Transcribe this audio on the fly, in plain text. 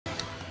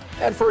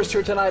And first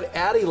here tonight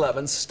at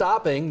 11,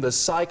 stopping the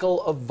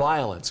cycle of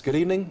violence. Good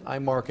evening,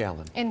 I'm Mark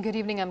Allen. And good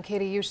evening, I'm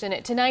Katie Houston.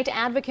 Tonight,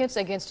 advocates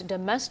against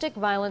domestic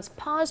violence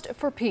paused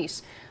for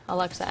peace.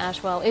 Alexa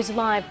Ashwell is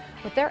live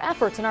with their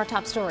efforts in our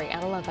top story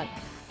at 11.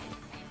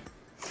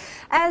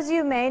 As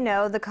you may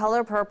know, the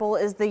color purple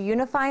is the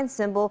unifying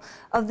symbol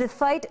of the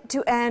fight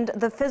to end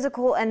the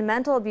physical and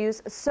mental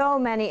abuse so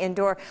many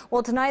endure.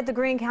 Well, tonight, the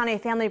Greene County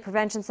Family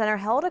Prevention Center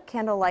held a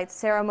candlelight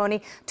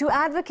ceremony to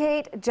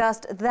advocate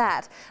just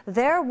that.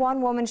 There,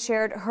 one woman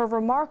shared her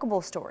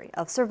remarkable story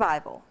of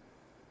survival.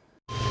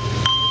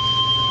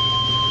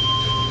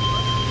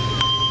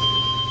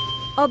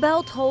 A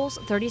bell tolls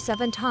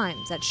 37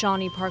 times at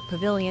Shawnee Park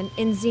Pavilion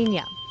in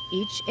Xenia,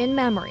 each in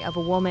memory of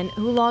a woman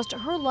who lost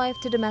her life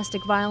to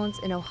domestic violence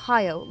in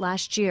Ohio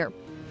last year.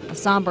 A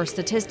somber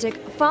statistic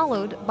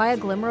followed by a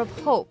glimmer of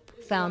hope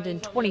found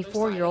in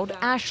 24-year-old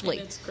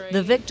Ashley,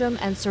 the victim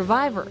and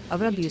survivor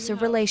of an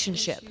abusive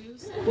relationship.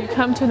 You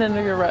come to the end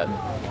of your road,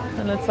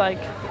 and it's like,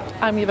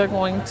 I'm either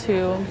going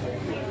to,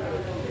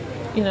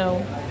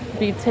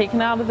 be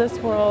taken out of this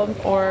world,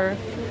 or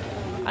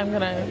I'm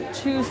going to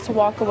choose to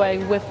walk away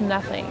with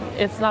nothing.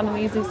 It's not an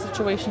easy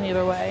situation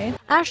either way.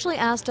 Ashley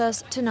asked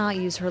us to not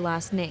use her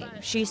last name.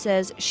 She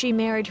says she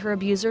married her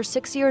abuser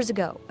 6 years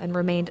ago and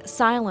remained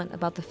silent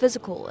about the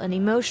physical and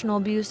emotional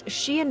abuse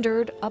she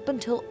endured up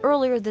until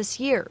earlier this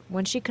year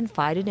when she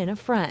confided in a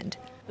friend.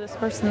 This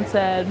person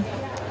said,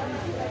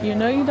 "You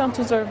know you don't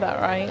deserve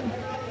that, right?"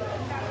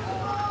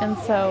 And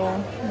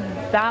so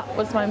that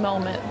was my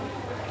moment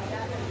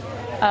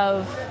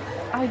of,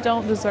 I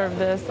don't deserve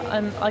this.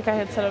 And like I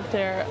had said up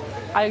there,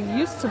 I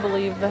used to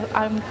believe that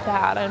I'm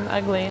bad, I'm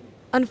ugly.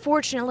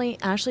 Unfortunately,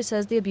 Ashley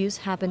says the abuse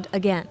happened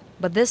again,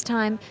 but this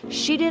time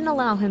she didn't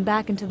allow him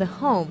back into the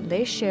home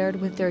they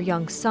shared with their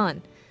young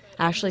son.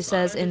 Ashley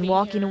says in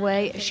walking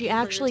away, she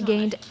actually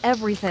gained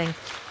everything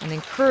and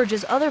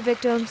encourages other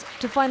victims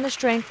to find the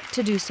strength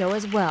to do so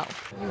as well.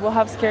 We'll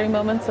have scary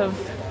moments of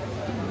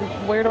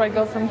where do I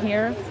go from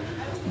here,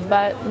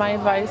 but my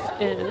advice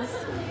is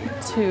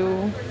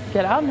to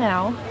get out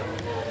now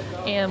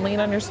and lean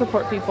on your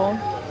support people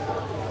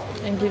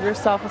and give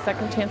yourself a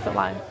second chance at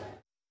life.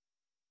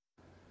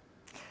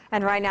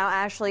 And right now,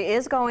 Ashley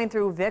is going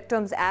through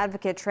victims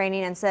advocate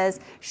training and says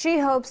she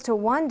hopes to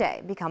one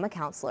day become a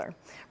counselor.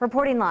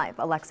 Reporting live,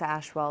 Alexa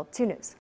Ashwell, 2 News.